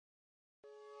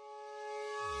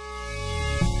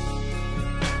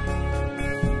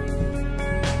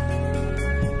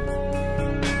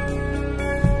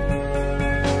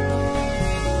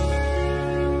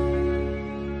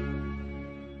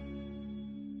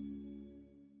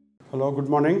Hello, good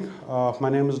morning. My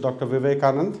name is Dr.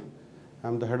 Vivekanand.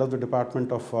 I'm the head of the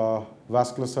Department of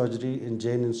Vascular Surgery in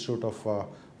Jain Institute of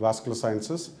Vascular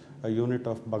Sciences, a unit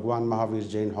of Bhagwan Mahavir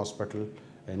Jain Hospital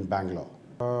in Bangalore.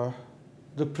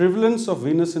 The prevalence of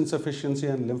venous insufficiency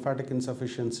and lymphatic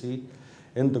insufficiency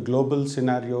in the global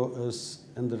scenario is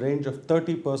in the range of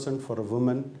 30% for a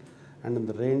woman and in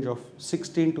the range of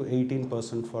 16 to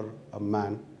 18% for a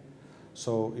man.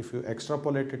 So if you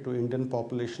extrapolate it to Indian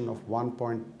population of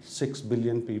 1.6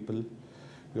 billion people,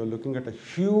 you're looking at a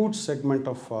huge segment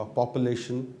of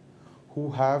population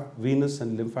who have venous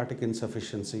and lymphatic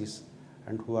insufficiencies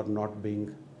and who are not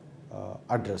being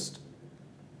addressed.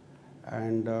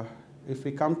 And if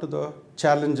we come to the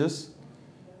challenges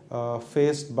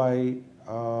faced by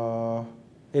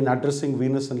in addressing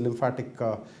venous and lymphatic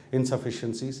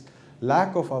insufficiencies,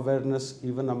 lack of awareness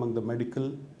even among the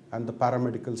medical and the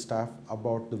paramedical staff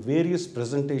about the various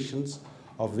presentations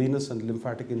of venous and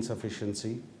lymphatic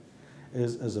insufficiency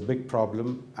is a big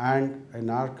problem. And in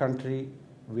our country,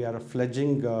 we are a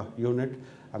fledgling unit,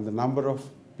 and the number of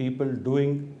people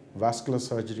doing vascular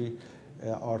surgery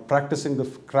or practicing the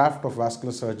craft of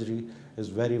vascular surgery is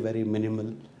very, very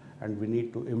minimal, and we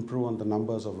need to improve on the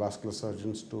numbers of vascular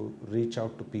surgeons to reach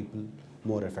out to people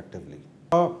more effectively.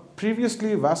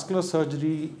 Previously, vascular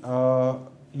surgery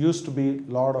used to be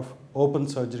a lot of open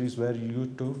surgeries where you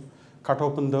used to cut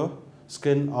open the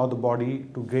skin or the body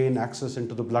to gain access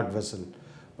into the blood vessel.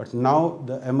 But now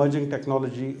the emerging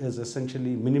technology is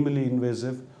essentially minimally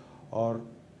invasive or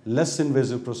less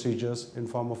invasive procedures in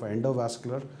form of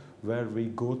endovascular, where we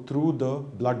go through the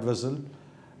blood vessel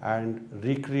and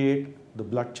recreate the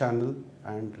blood channel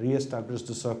and re-establish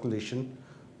the circulation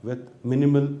with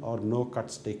minimal or no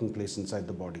cuts taking place inside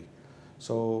the body.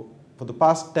 So for the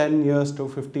past 10 years to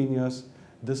 15 years,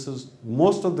 this is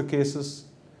most of the cases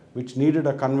which needed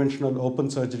a conventional open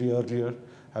surgery earlier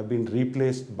have been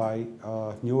replaced by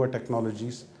newer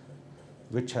technologies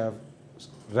which have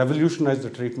revolutionized the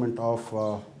treatment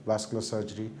of vascular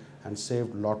surgery and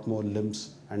saved a lot more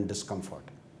limbs and discomfort.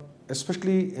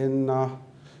 Especially in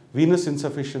venous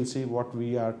insufficiency, what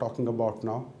we are talking about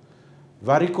now,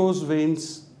 varicose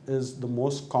veins is the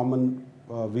most common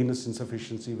venous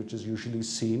insufficiency which is usually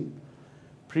seen.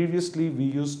 Previously, we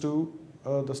used to,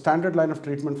 the standard line of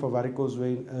treatment for varicose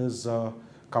vein is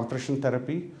compression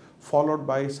therapy, followed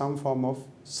by some form of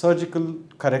surgical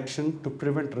correction to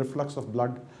prevent reflux of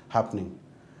blood happening.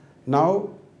 Now,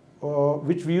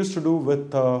 which we used to do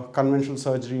with conventional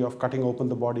surgery of cutting open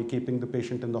the body, keeping the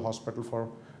patient in the hospital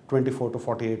for 24 to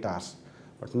 48 hours.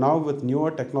 But now with newer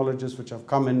technologies which have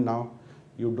come in now,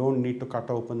 you don't need to cut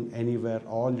open anywhere.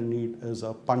 All you need is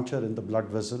a puncture in the blood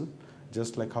vessel,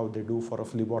 just like how they do for a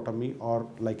phlebotomy or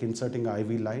like inserting an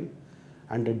IV line.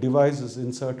 And a device is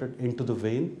inserted into the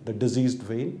vein, the diseased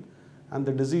vein, and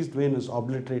the diseased vein is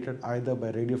obliterated either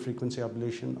by radiofrequency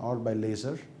ablation or by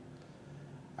laser.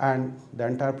 And the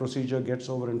entire procedure gets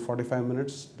over in 45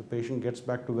 minutes. The patient gets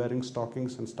back to wearing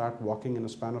stockings and start walking in a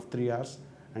span of 3 hours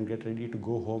and get ready to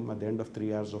go home at the end of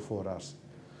 3 hours or 4 hours.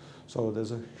 So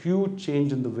there's a huge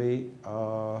change in the way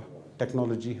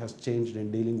technology has changed in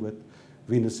dealing with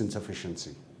venous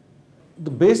insufficiency. The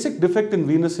basic defect in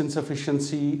venous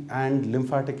insufficiency and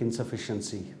lymphatic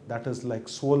insufficiency, that is like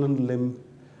swollen limb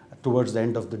towards the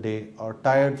end of the day or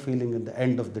tired feeling at the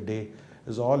end of the day,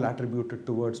 is all attributed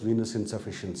towards venous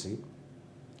insufficiency.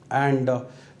 And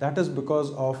that is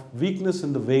because of weakness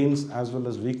in the veins as well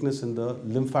as weakness in the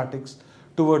lymphatics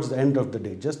towards the end of the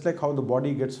day. Just like how the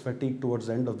body gets fatigued towards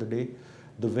the end of the day,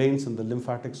 the veins and the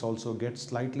lymphatics also get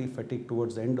slightly fatigued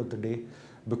towards the end of the day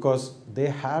because they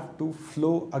have to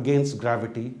flow against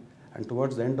gravity, and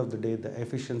towards the end of the day, the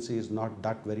efficiency is not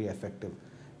that very effective,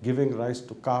 giving rise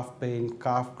to calf pain,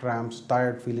 calf cramps,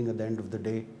 tired feeling at the end of the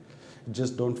day. You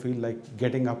just don't feel like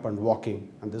getting up and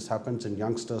walking, and this happens in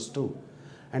youngsters too.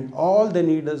 And all they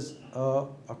need is a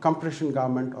compression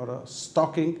garment or a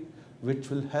stocking which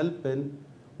will help in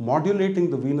modulating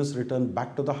the venous return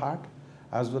back to the heart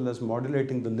as well as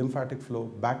modulating the lymphatic flow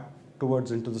back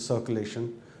towards into the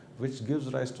circulation, which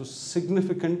gives rise to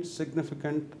significant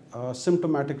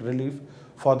symptomatic relief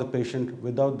for the patient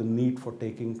without the need for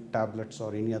taking tablets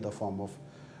or any other form of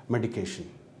medication.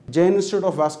 Jain Institute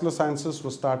of Vascular Sciences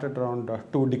was started around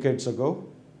 2 decades ago.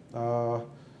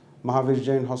 Mahavir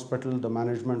Jain Hospital, the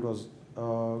management was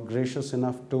gracious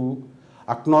enough to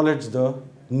acknowledge the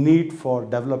need for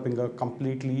developing a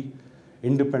completely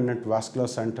independent vascular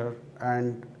center,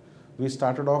 and we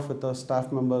started off with the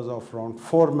staff members of around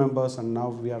 4 members, and now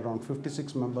we are around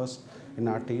 56 members in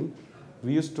our team.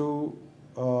 We used to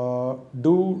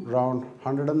do around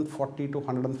 140 to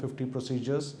 150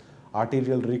 procedures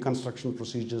arterial reconstruction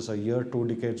procedures a year, 2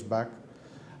 decades back,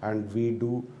 and we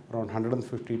do around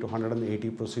 150 to 180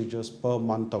 procedures per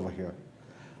month over here.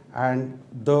 And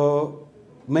the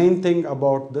main thing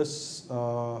about this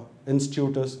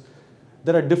institute is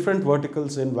there are different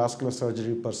verticals in vascular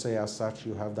surgery per se as such.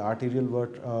 You have the arterial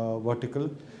vertical,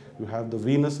 you have the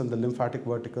venous and the lymphatic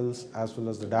verticals, as well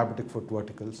as the diabetic foot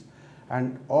verticals.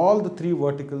 And all the 3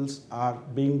 verticals are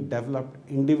being developed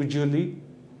individually,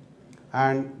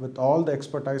 and with all the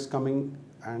expertise coming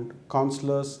and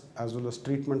counselors as well as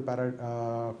treatment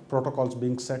protocols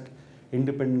being set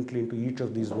independently into each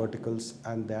of these verticals,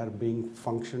 and they are being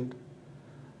functioned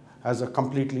as a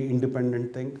completely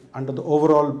independent thing under the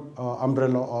overall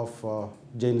umbrella of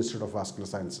Jain Institute of Vascular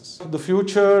Sciences. The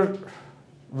future,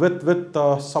 with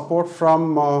support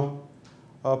from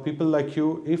people like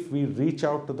you, if we reach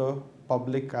out to the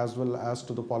public as well as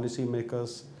to the policy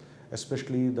makers,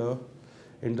 especially the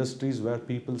industries where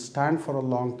people stand for a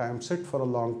long time, sit for a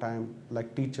long time,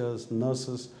 like teachers,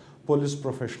 nurses, police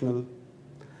professional,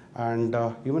 and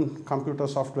even computer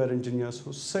software engineers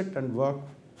who sit and work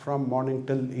from morning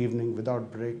till evening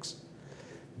without breaks.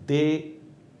 They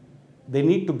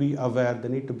need to be aware. They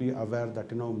need to be aware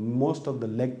that most of the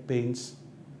leg pains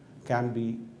can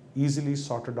be easily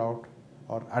sorted out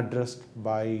or addressed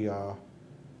by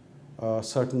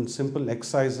certain simple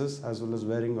exercises as well as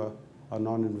wearing a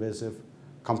non-invasive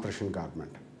compression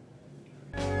garment.